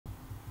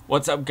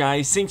What's up,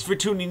 guys? Thanks for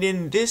tuning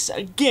in. This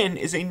again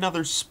is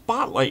another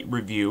spotlight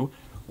review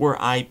where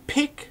I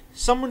pick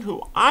someone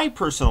who I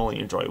personally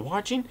enjoy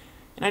watching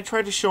and I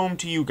try to show them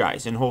to you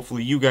guys, and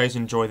hopefully you guys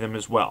enjoy them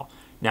as well.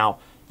 Now,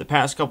 the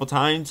past couple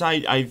times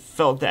I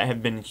felt that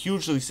have been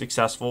hugely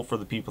successful for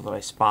the people that I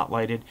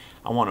spotlighted.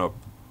 I want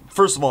to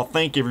first of all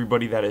thank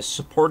everybody that is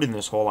supporting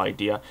this whole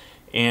idea,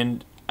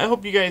 and I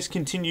hope you guys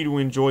continue to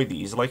enjoy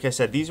these. Like I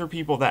said, these are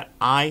people that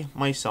I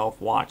myself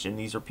watch, and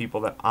these are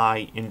people that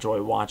I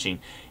enjoy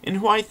watching, and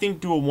who I think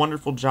do a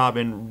wonderful job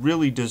and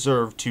really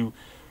deserve to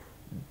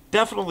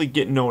definitely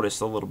get noticed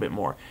a little bit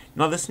more.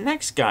 Now, this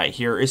next guy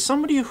here is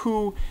somebody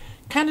who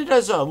kind of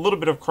does a little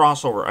bit of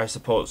crossover, I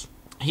suppose.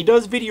 He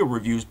does video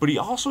reviews, but he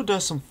also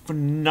does some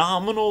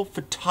phenomenal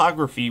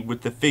photography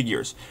with the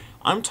figures.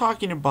 I'm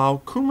talking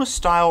about Kuma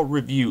Style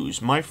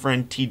Reviews, my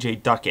friend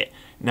TJDuckett.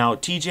 Now,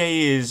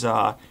 TJ is,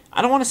 I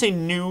don't want to say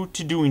new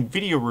to doing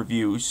video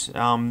reviews.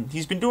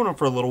 He's been doing them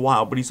for a little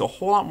while, but he's a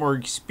whole lot more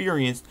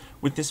experienced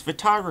with this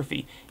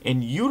photography.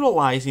 And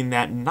utilizing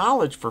that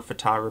knowledge for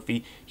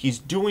photography, he's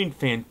doing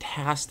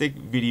fantastic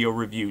video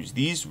reviews.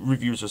 These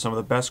reviews are some of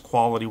the best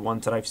quality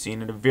ones that I've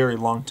seen in a very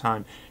long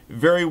time.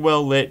 Very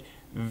well lit,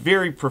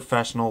 very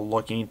professional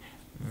looking.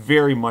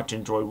 Very much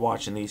enjoy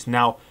watching these.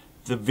 Now,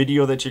 the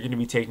video that you're going to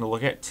be taking a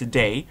look at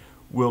today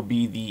will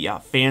be the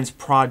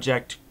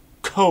FansProject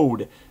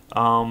code.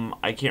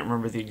 I can't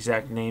remember the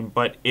exact name,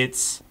 but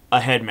it's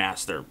a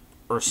headmaster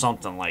or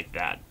something like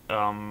that.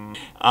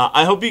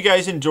 I hope you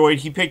guys enjoyed.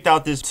 He picked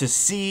out this to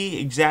see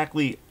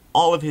exactly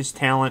all of his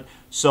talent,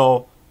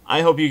 so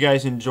I hope you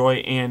guys enjoy,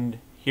 and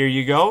here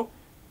you go.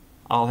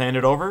 I'll hand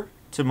it over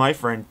to my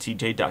friend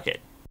TJDuckett.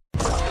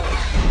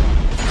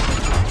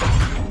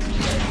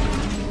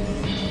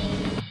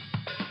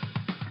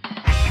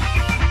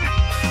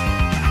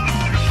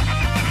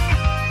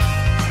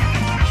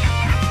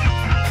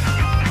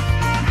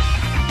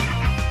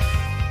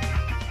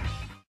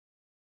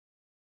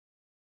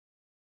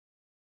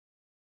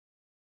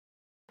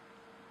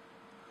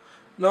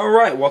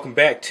 Alright, welcome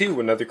back to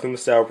another Kuma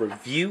Style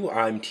review.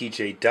 I'm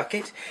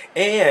TJDuckett,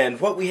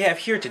 and what we have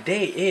here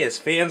today is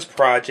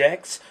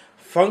FansProject's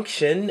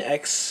Function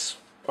X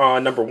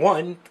number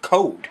 1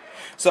 code.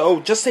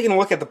 So, just taking a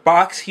look at the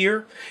box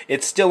here,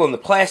 it's still in the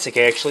plastic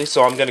actually,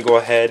 so I'm going to go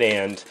ahead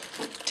and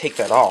take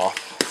that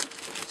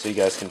off so you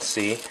guys can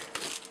see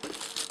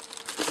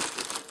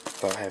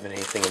without having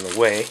anything in the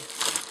way.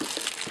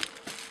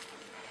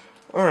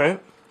 Alright,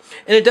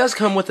 and it does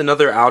come with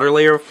another outer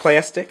layer of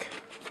plastic.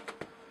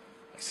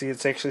 See,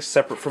 it's actually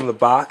separate from the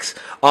box.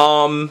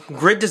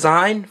 Grid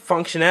design,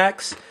 Function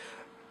X,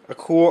 a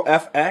cool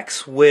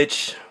FX,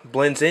 which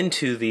blends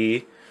into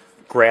the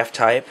graph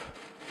type.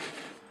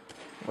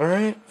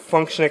 Alright,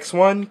 Function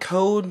X1,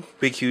 code,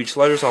 big huge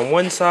letters on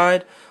one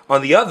side.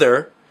 On the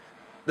other,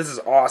 this is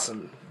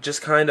awesome.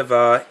 Just kind of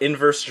a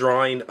inverse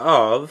drawing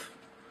of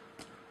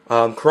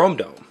Chrome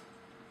Dome,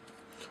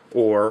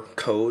 or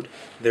code,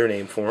 their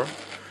name for them.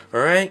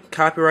 Alright,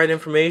 copyright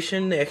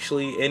information,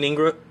 actually in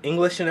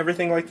English and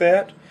everything like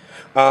that.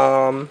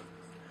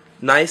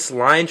 Nice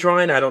line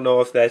drawing. I don't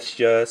know if that's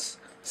just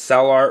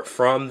cell art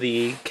from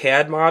the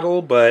CAD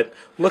model, but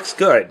looks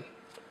good.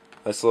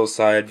 Nice little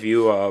side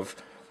view of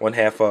one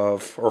half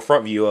of, or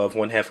front view of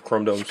one half of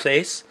Chrome Dome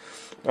face.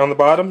 On the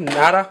bottom,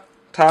 nada,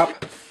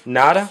 top,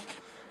 nada.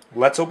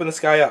 Let's open this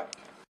guy up.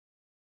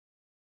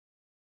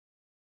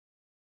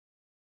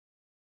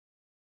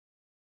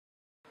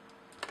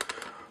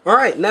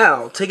 Alright,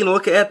 now, taking a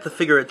look at the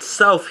figure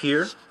itself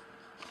here.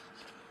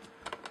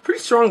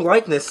 Pretty strong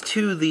likeness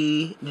to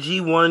the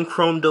G1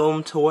 Chrome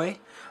Dome toy.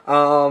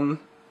 I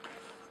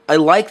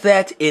like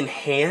that in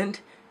hand,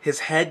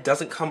 his head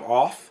doesn't come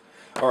off,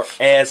 or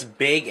as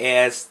big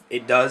as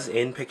it does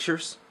in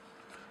pictures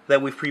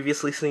that we've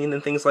previously seen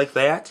and things like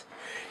that.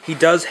 He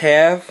does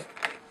have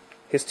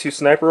his 2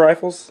 sniper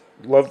rifles.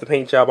 Love the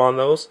paint job on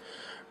those.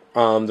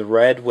 The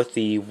red with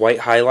the white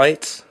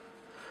highlights.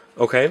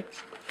 Okay.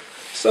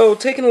 So,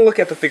 taking a look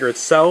at the figure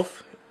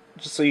itself,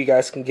 just so you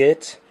guys can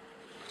get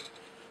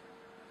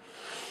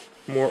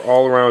more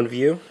all-around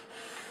view.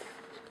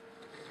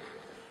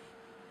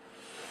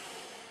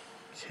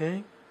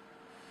 Okay.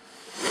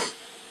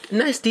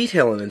 Nice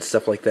detailing and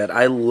stuff like that.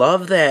 I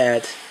love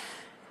that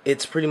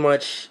it's pretty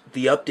much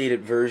the updated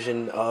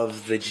version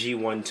of the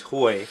G1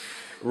 toy,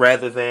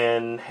 rather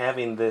than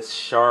having this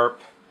sharp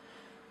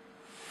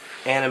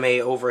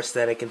anime over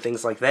aesthetic and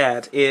things like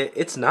that.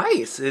 It's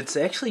nice. It's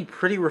actually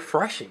pretty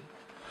refreshing.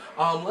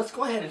 Let's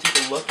go ahead and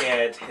take a look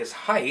at his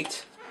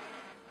height.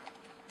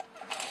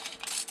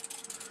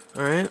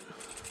 Alright.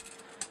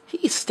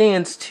 He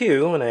stands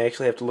too, and I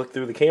actually have to look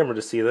through the camera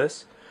to see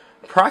this,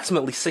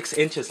 approximately 6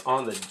 inches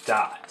on the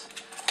dot.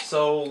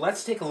 So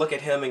let's take a look at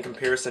him in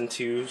comparison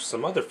to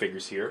some other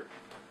figures here.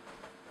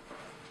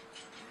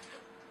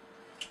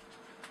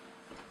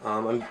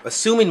 I'm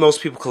assuming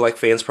most people collect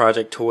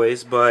FansProject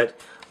toys, but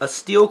a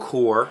steel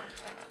core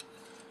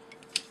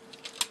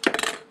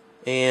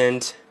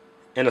and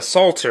an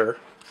assaulter,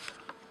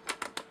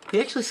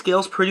 he actually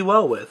scales pretty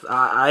well with.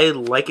 I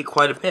like it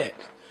quite a bit.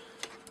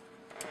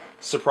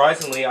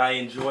 Surprisingly, I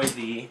enjoy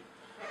the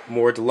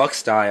more deluxe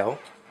style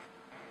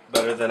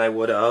better than I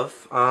would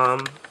have,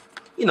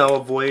 you know,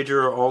 a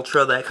Voyager or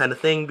Ultra, that kind of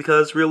thing,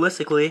 because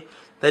realistically,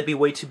 that'd be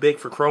way too big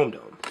for Chrome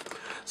Dome.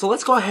 So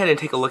let's go ahead and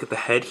take a look at the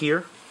head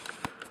here.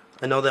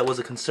 I know that was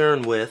a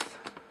concern with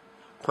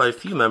quite a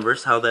few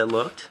members, how that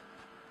looked.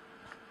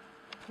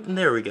 And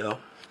there we go.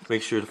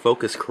 Make sure to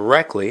focus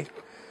correctly.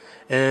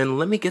 And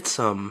let me get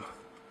some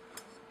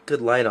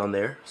good light on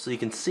there so you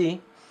can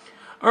see.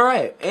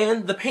 Alright,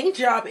 and the paint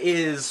job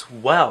is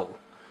well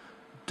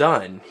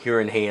done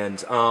here in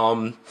hand.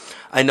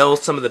 I know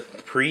some of the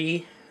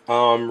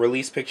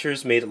pre-release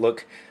pictures made it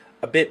look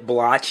a bit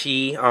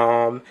blotchy.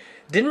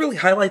 Didn't really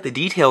highlight the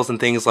details and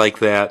things like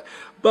that,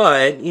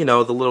 but you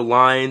know, the little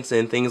lines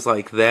and things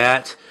like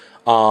that.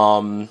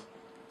 The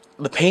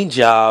paint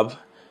job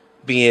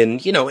being,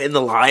 you know, in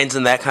the lines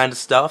and that kind of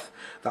stuff.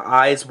 The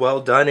eyes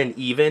well done and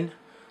even.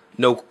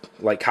 No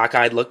like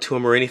cockeyed look to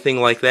them or anything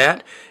like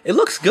that. It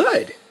looks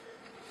good.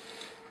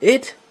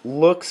 It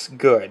looks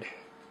good.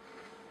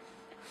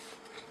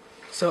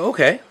 So,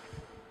 okay.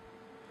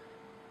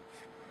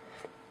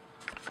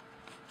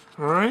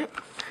 Alright.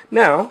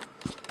 Now,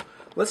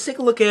 let's take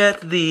a look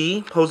at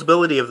the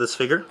posability of this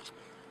figure,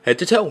 head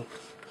to toe.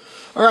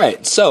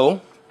 Alright, so,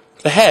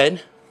 the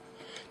head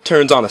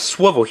turns on a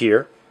swivel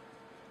here.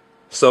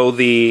 So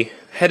the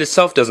head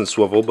itself doesn't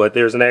swivel, but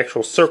there's an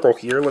actual circle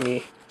here. Let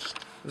me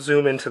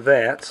zoom into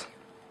that.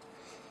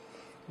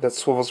 That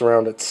swivels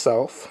around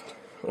itself.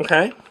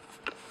 Okay.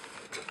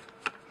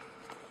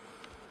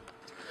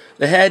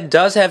 The head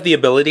does have the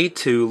ability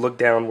to look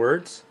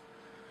downwards.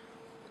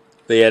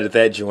 They added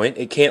that joint.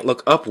 It can't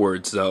look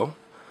upwards though.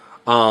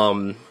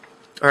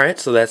 Alright,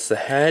 so that's the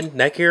head,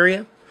 neck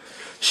area.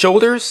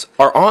 Shoulders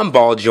are on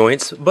ball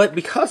joints, but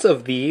because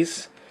of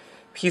these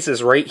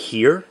pieces right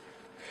here,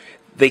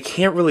 they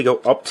can't really go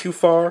up too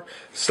far.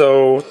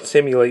 So to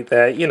simulate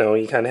that, you know,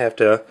 you kind of have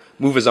to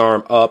move his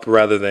arm up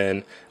rather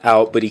than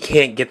out, but he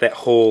can't get that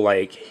whole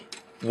like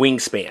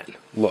wingspan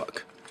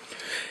look.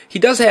 He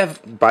does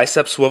have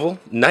bicep swivel,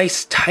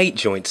 nice tight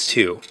joints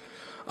too,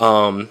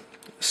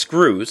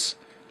 screws,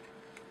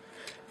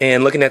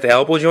 and looking at the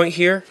elbow joint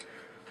here,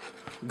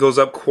 goes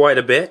up quite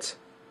a bit.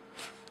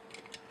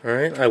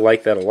 Alright, I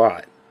like that a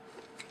lot.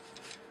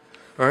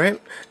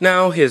 Alright,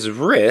 now his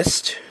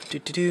wrist,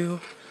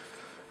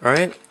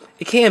 alright,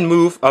 it can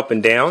move up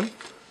and down.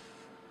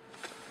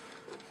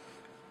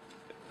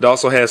 It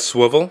also has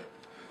swivel,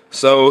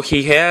 so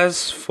he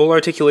has full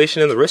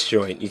articulation in the wrist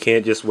joint. You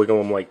can't just wiggle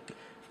him like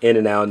in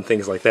and out and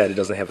things like that. It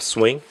doesn't have a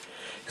swing.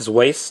 His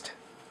waist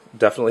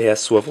definitely has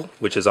swivel,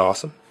 which is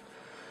awesome.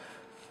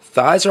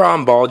 Thighs are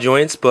on ball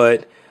joints,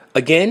 but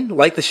again,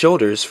 like the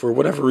shoulders, for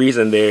whatever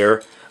reason,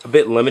 they're a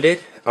bit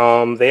limited.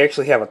 They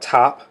actually have a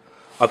top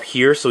up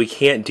here, so he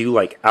can't do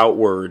like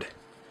outward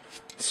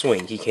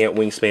swing. He can't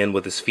wingspan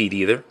with his feet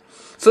either.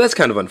 So that's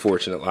kind of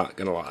unfortunate, not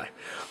gonna lie.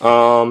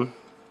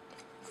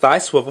 Thigh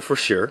swivel for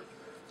sure.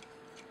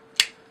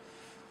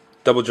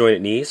 Double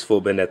jointed knees, full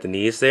bend at the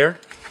knees there.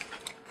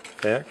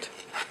 Fact.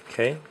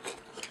 Okay.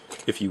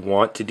 If you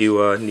want to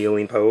do a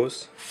kneeling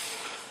pose.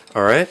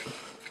 Alright.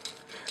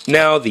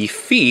 Now the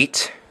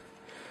feet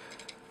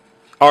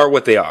are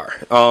what they are.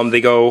 They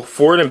go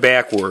forward and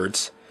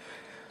backwards,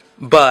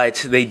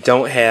 but they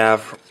don't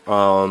have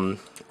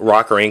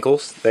rocker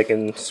ankles that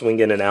can swing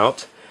in and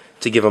out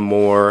to give him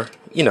more,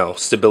 you know,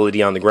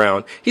 stability on the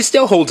ground. He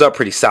still holds up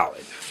pretty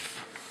solid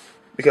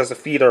because the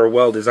feet are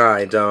well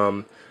designed.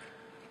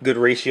 Good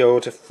ratio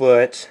to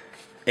foot,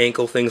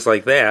 ankle, things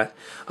like that.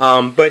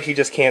 But he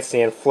just can't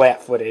stand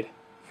flat-footed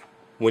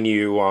when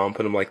you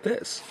put him like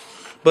this.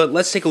 But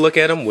let's take a look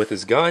at him with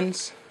his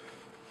guns.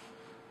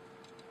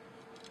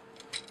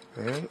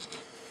 Alright.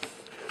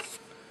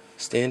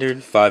 Standard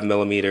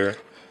 5mm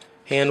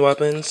hand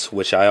weapons,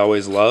 which I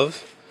always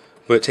love.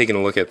 But taking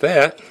a look at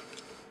that,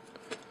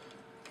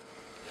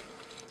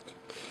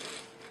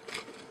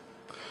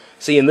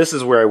 see, and this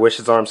is where I wish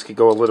his arms could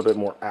go a little bit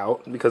more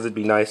out, because it'd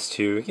be nice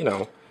to, you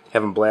know,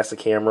 have him blast the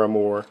camera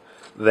more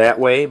that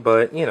way,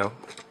 but, you know,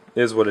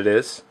 it is what it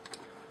is.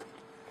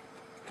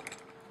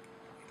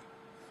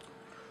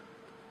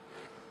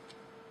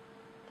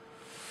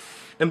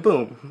 And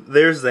boom,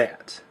 there's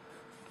that.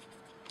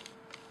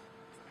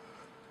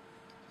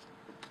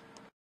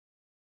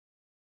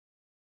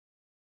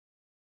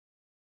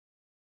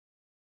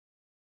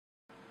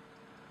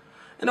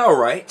 And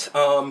alright,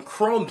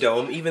 Chrome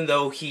Dome, even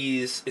though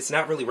it's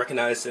not really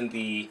recognized in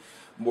the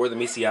more the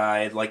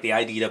meaty-eyed, like the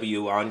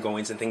IDW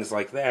ongoings and things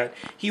like that,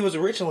 he was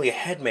originally a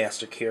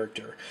headmaster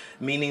character,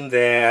 meaning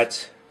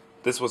that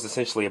this was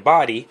essentially a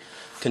body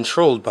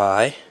controlled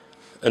by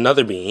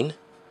another being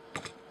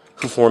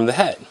who formed the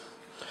head.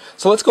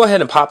 So let's go ahead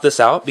and pop this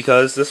out,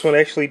 because this one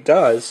actually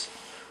does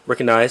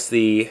recognize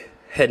the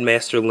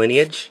headmaster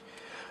lineage.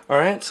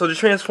 Alright, so to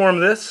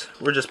transform this,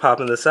 we're just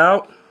popping this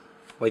out,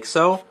 like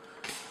so.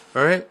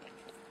 Alright,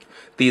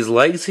 these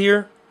legs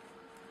here,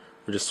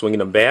 we're just swinging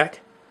them back.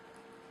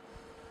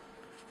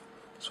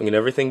 Swinging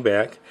everything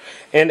back.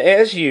 And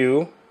as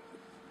you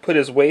put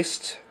his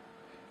waist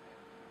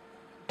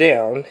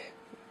down,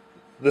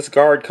 this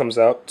guard comes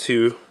up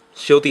to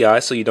shield the eye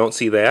so you don't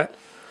see that.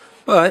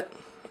 But,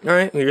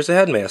 alright, here's the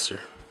headmaster.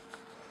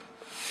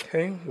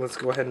 Okay, let's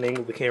go ahead and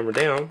angle the camera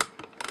down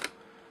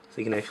so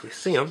you can actually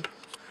see him.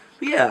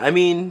 But yeah, I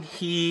mean,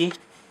 he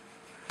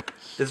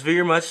is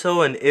very much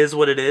so an is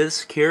what it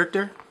is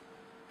character.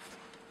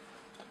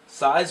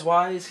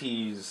 Size-wise,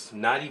 he's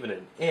not even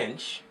an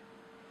inch.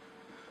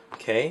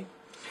 Okay.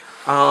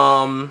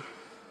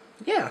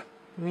 Yeah,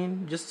 I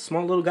mean, just a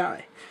small little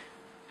guy.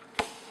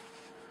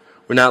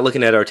 We're not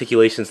looking at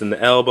articulations in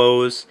the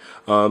elbows.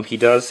 He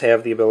does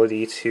have the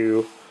ability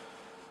to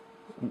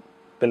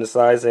bend his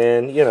thighs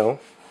in, you know.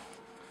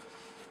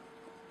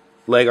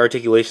 Leg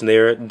articulation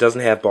there. It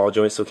doesn't have ball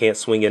joints, so can't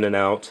swing in and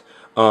out.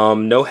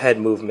 No head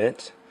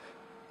movement.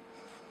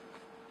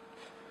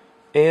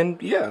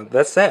 And yeah,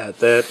 that's that.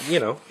 That, you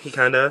know, he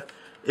kind of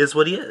is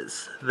what he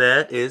is.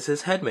 That is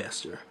his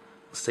headmaster.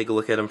 Let's take a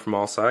look at him from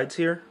all sides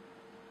here.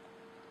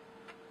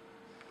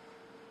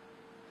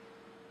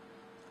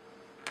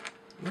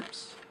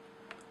 Oops.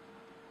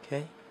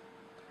 Okay.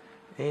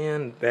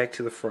 And back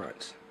to the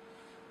front.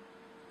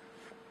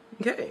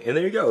 Okay, and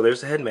there you go.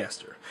 There's the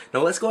headmaster.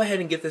 Now let's go ahead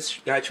and get this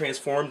guy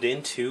transformed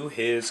into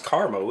his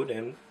car mode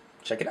and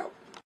check it out.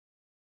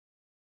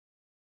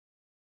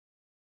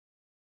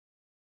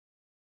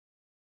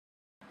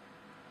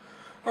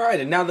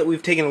 Alright, and now that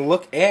we've taken a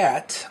look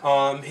at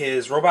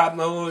his robot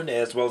mode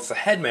as well as the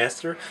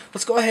headmaster,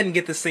 let's go ahead and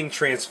get this thing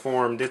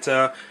transformed. It's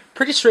a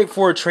pretty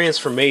straightforward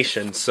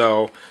transformation,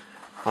 so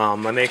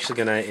I'm actually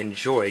going to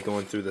enjoy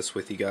going through this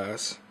with you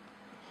guys.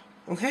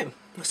 Okay,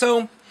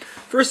 so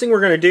first thing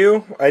we're going to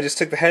do, I just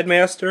took the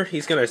headmaster.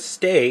 He's going to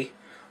stay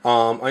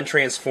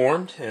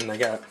untransformed, and I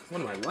got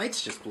one of my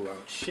lights just blew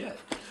out. Shit.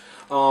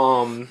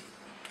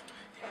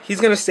 He's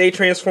going to stay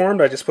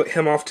transformed. I just put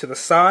him off to the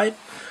side.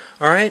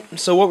 Alright,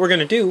 so what we're going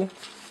to do,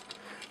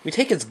 we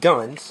take his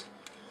guns,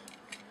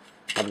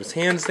 have his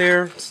hands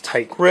there, it's a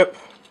tight grip.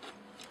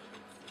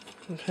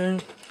 Okay.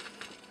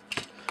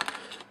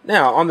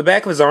 Now, on the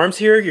back of his arms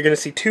here, you're going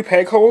to see 2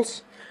 peg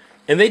holes,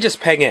 and they just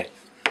peg in.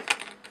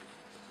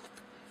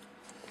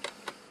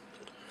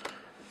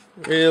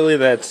 Really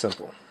that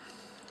simple.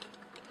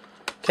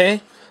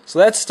 Okay, so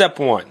that's step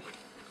 1.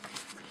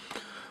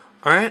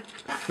 Alright,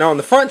 now on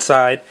the front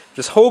side,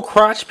 this whole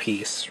crotch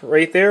piece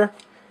right there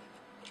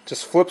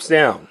just flips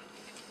down.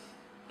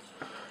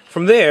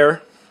 From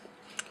there,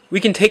 we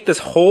can take this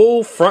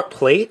whole front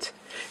plate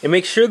and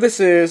make sure this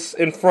is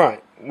in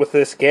front with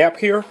this gap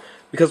here,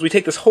 because we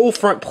take this whole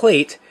front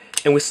plate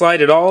and we slide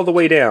it all the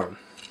way down.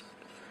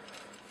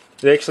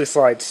 It actually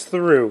slides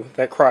through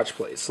that crotch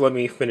plate. So let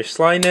me finish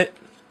sliding it.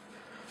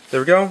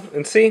 There we go,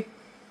 and see?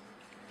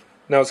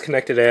 Now it's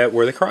connected at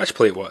where the crotch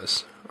plate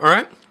was.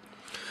 Alright?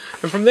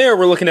 And from there,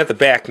 we're looking at the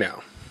back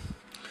now.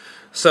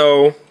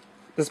 So,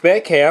 this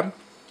back cab,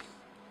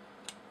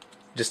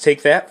 just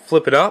take that,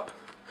 flip it up,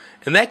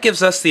 and that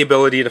gives us the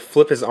ability to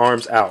flip his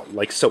arms out,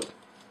 like so.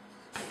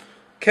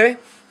 Okay?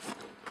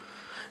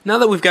 Now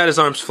that we've got his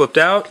arms flipped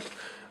out,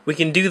 we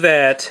can do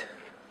that,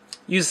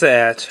 use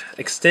that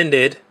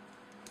extended,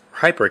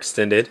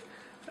 hyper-extended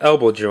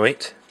elbow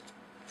joint,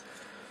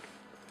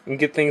 and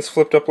get things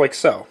flipped up like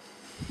so.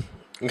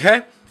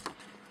 Okay?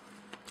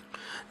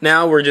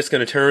 Now we're just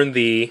going to turn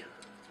the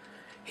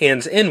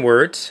hands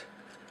inwards,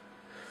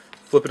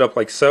 flip it up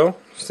like so.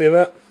 See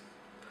that?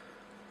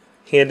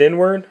 Hand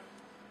inward,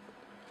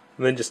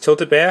 and then just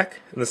tilt it back,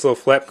 and this little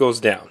flap goes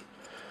down.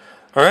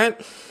 Alright?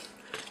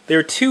 There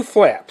are 2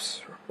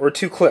 flaps, or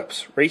 2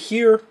 clips, right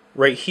here,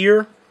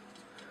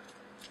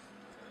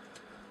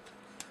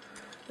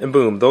 and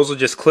boom, those will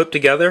just clip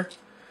together.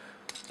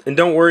 And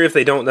don't worry if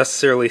they don't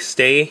necessarily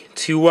stay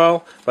too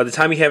well. By the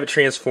time you have it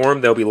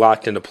transformed, they'll be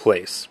locked into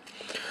place.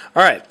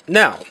 Alright,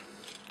 now,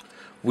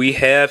 we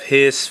have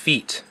his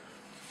feet.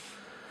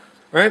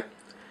 Alright?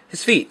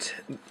 His feet.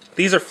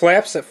 These are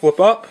flaps that flip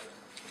up.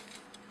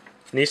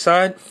 On each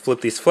side,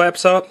 flip these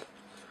flaps up.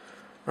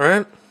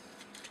 Alright?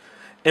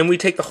 And we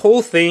take the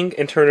whole thing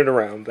and turn it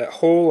around. That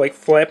whole like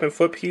flap and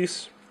foot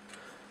piece.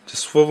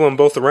 Just swivel them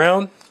both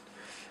around.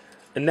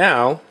 And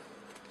now,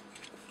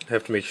 I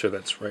have to make sure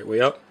that's the right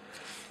way up.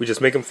 We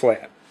just make them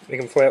flat. Make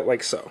them flat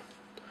like so.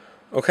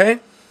 Okay?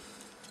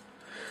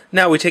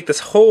 Now we take this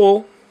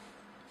whole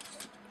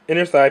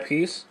inner thigh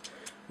piece.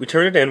 We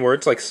turn it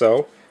inwards like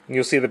so. And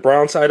you'll see the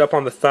brown side up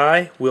on the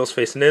thigh. Wheels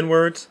facing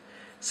inwards.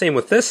 Same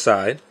with this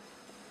side.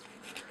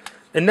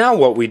 And now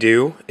what we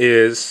do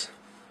is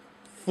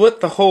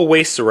flip the whole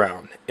waist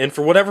around. And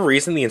for whatever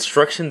reason, the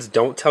instructions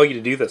don't tell you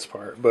to do this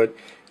part. But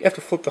you have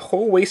to flip the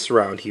whole waist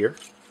around here.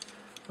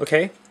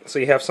 Okay? So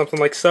you have something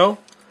like so.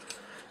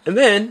 And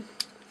then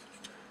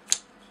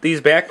these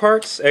back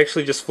parts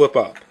actually just flip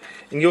up.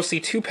 And you'll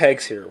see 2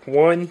 pegs here.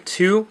 1,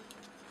 2.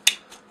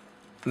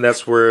 And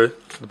that's where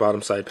the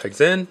bottom side pegs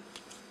in.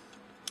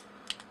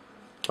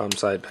 Bottom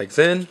side pegs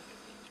in.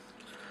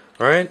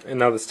 Alright, and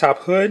now this top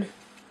hood,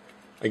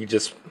 I can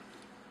just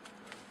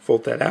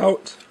fold that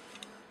out.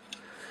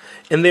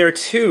 And there are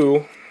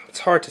 2, it's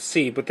hard to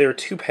see, but there are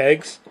 2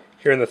 pegs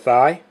here in the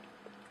thigh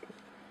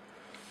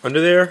under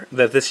there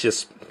that this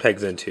just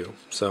pegs into.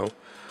 So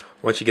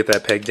Once you get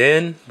that pegged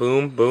in,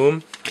 boom,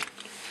 boom,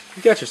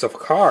 you got yourself a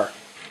car.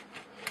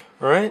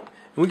 Alright?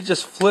 We can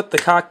just flip the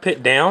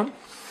cockpit down,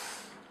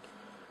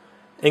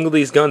 angle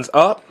these guns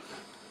up,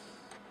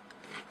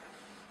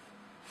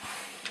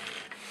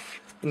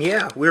 and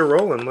yeah, we're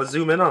rolling. Let's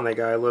zoom in on that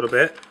guy a little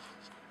bit.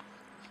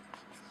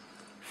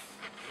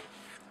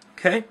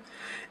 Okay,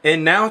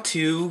 and now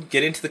to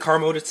get into the car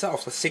mode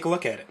itself, let's take a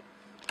look at it.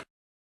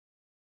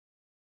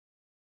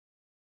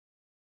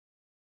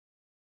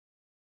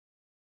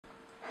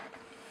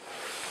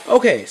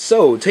 Okay,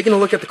 so taking a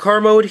look at the car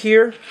mode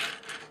here.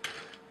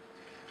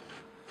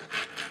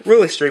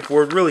 Really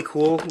straightforward, really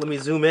cool. Let me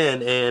zoom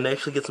in and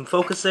actually get some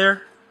focus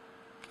there.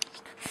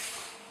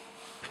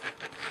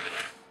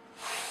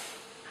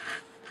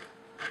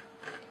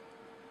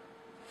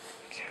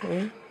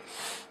 Okay.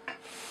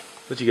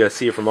 Let you guys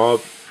see it from all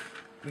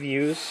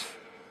views.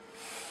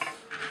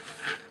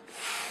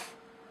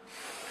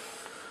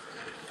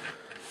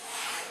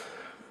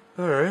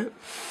 Alright.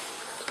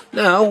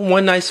 Now,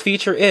 one nice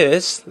feature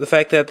is the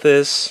fact that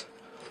this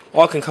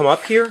all can come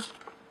up here.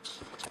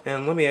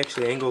 And let me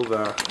actually angle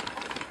the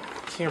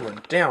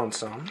camera down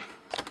some.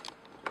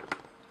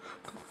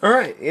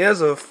 Alright, it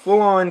has a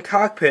full-on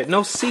cockpit.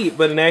 No seat,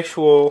 but an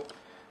actual,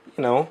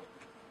 you know,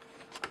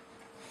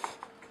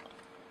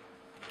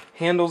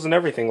 handles and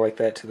everything like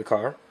that to the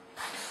car.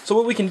 So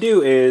what we can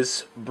do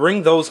is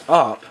bring those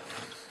up,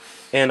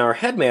 and our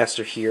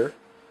headmaster here,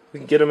 we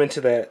can get them into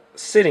that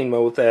sitting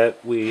mode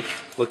that we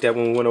looked at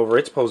when we went over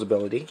its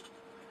posability.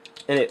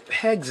 And it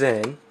pegs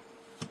in,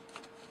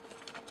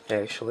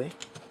 actually.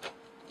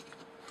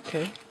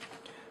 Okay.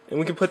 And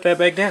we can put that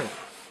back down.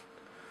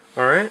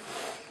 Alright?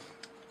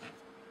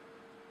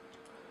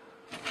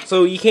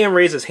 So you can't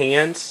raise his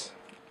hands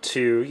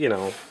to, you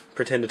know,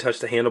 pretend to touch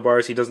the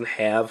handlebars. He doesn't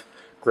have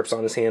grips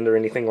on his hand or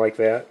anything like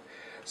that.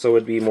 So it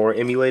would be more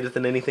emulated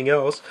than anything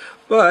else.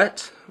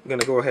 But I'm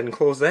going to go ahead and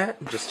close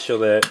that just to show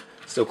that it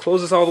still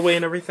closes all the way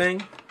and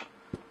everything.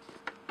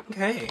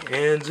 Okay,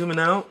 and zooming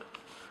out.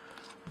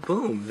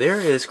 Boom, there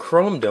is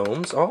Chrome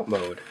Dome's alt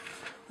mode.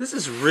 This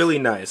is really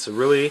nice. A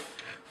really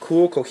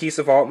cool,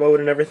 cohesive alt mode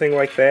and everything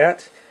like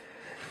that.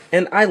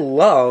 And I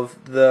love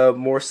the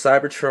more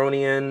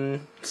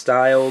Cybertronian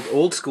styled,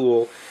 old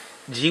school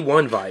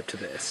G1 vibe to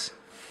this.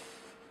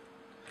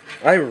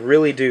 I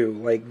really do.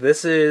 Like,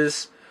 this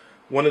is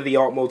one of the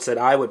alt modes that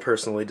I would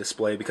personally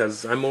display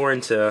because I'm more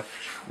into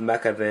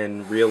mecha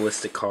than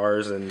realistic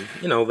cars and,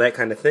 you know, that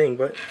kind of thing.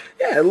 But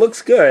yeah, it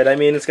looks good. I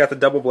mean, it's got the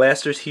double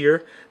blasters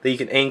here that you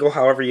can angle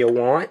however you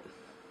want.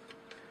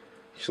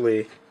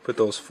 Actually, put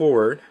those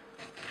forward.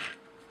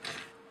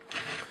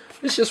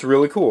 It's just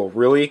really cool,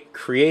 really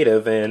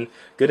creative, and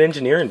good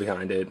engineering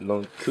behind it.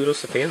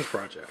 Kudos to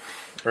FansProject.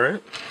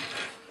 Alright?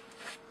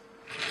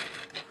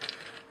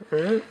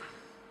 Alright.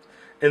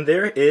 And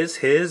there is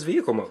his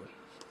vehicle mode.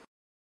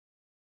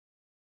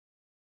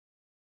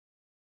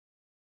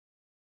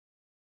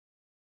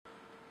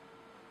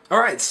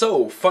 Alright,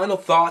 so final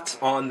thoughts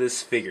on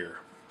this figure.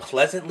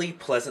 Pleasantly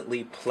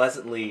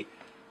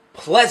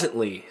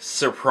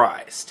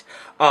surprised.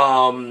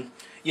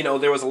 You know,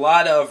 there was a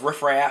lot of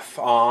riffraff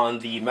on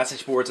the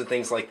message boards and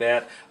things like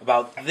that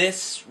about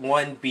this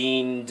one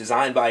being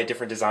designed by a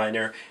different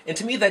designer, and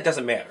to me that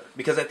doesn't matter,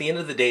 because at the end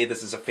of the day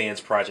this is a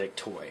FansProject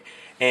toy.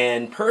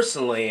 And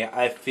personally,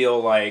 I feel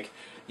like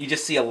you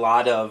just see a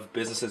lot of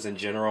businesses in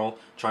general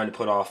trying to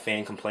put off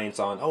fan complaints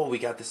on, oh, we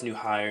got this new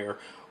hire,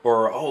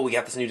 or oh, we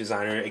got this new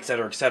designer,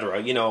 etc., etc.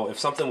 You know, if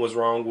something was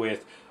wrong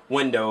with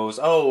Windows,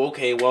 oh,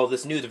 okay, well,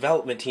 this new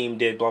development team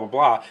did blah, blah,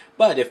 blah.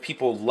 But if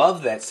people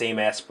love that same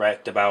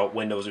aspect about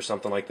Windows or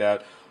something like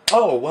that,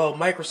 oh, well,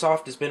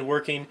 Microsoft has been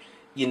working.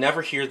 You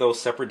never hear those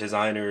separate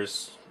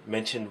designers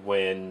mentioned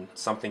when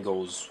something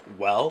goes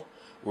well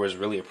or is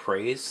really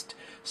appraised.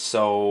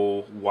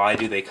 So why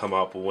do they come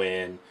up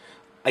when,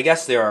 I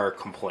guess, there are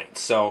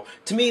complaints? So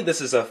to me,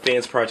 this is a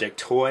FansProject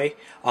toy.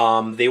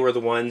 They were the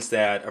ones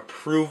that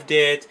approved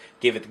it,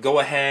 gave it the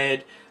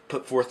go-ahead,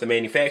 put forth the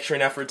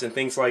manufacturing efforts and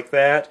things like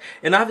that,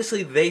 and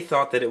obviously they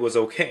thought that it was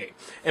okay.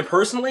 And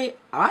personally,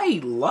 I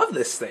love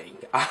this thing.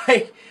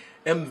 I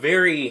am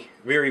very,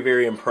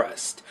 very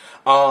impressed.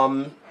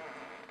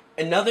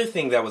 Another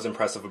thing that was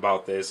impressive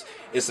about this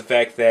is the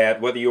fact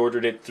that whether you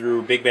ordered it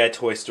through Big Bad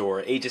Toy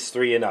Store, ages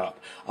 3 and up,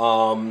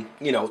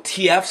 you know,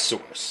 TF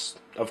Source,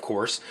 of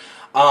course,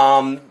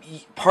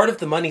 part of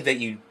the money that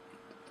you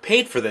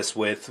paid for this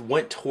with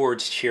went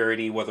towards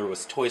charity, whether it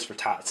was Toys for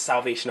Tots,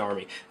 Salvation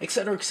Army,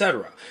 etc.,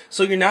 etc.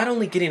 So you're not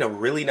only getting a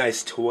really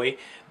nice toy,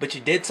 but you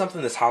did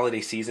something this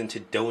holiday season to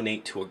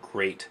donate to a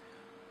great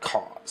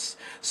cause.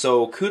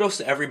 So kudos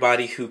to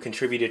everybody who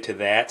contributed to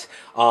that.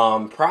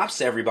 Props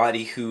to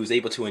everybody who's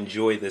able to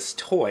enjoy this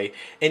toy.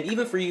 And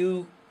even for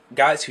you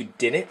guys who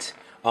didn't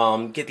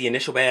get the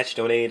initial batch,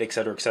 donate,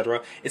 etc.,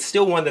 etc., it's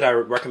still one that I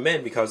would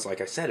recommend because, like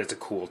I said, it's a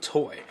cool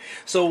toy.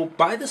 So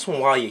buy this one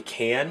while you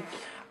can.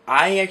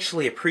 I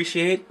actually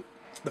appreciate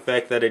the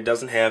fact that it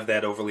doesn't have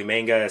that overly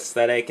manga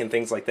aesthetic and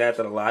things like that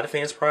that a lot of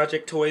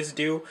FansProject toys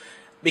do,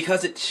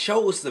 because it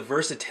shows the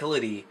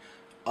versatility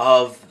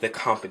of the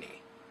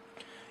company.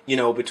 you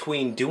know,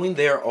 between doing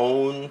their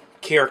own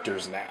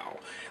characters now,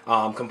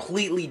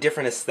 completely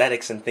different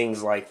aesthetics and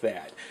things like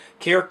that.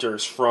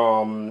 Characters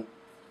from,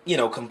 you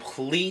know,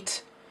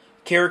 complete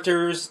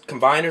characters,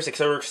 combiners,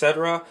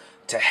 etc.,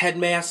 to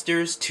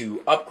headmasters,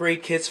 to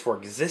upgrade kits for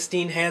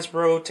existing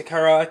Hasbro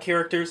Takara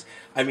characters.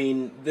 I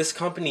mean, this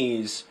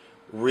company's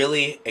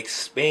really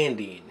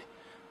expanding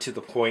to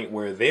the point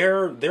where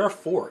they're a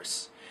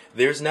force.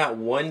 There's not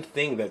one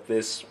thing that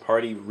this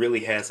party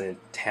really hasn't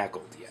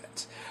tackled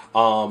yet.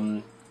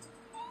 And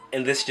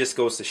this just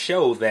goes to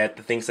show that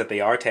the things that they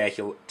are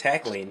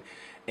tackling,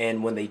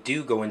 and when they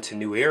do go into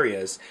new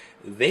areas,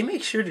 they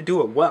make sure to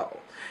do it well.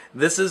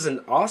 This is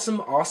an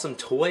awesome, awesome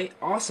toy,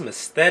 awesome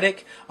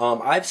aesthetic.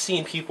 I've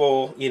seen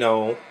people, you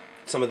know,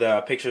 some of the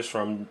pictures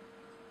from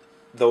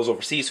those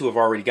overseas who have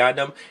already gotten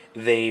them,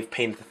 they've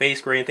painted the face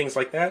gray and things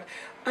like that.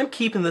 I'm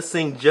keeping this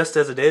thing just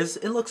as it is.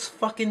 It looks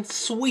fucking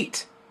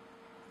sweet.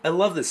 I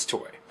love this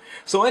toy.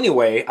 So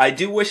anyway, I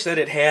do wish that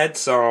it had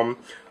some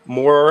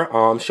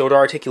more shoulder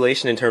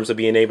articulation in terms of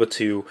being able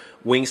to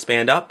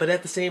wingspan up, but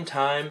at the same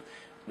time,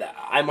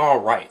 I'm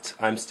alright.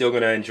 I'm still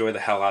going to enjoy the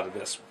hell out of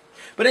this one.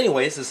 But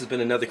anyways, this has been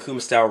another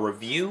Kuma Style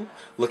review,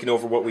 looking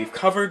over what we've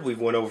covered. We've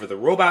went over the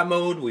robot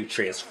mode, we've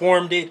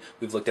transformed it,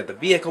 we've looked at the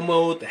vehicle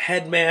mode, the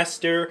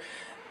headmaster,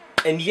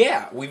 and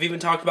yeah, we've even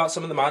talked about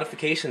some of the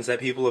modifications that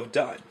people have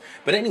done.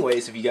 But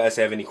anyways, if you guys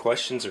have any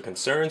questions or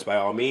concerns, by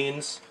all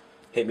means,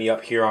 hit me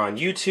up here on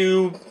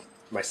YouTube,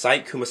 my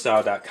site,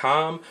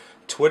 kumastyle.com,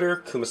 Twitter,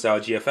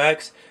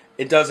 KumaStyleGFX.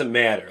 It doesn't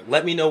matter.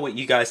 Let me know what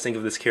you guys think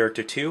of this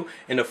character too.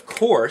 And of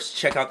course,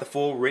 check out the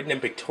full written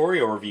and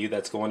pictorial review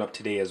that's going up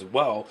today as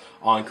well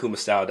on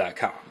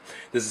KumaStyle.com.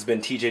 This has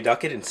been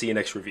TJDuckett, and see you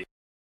next review.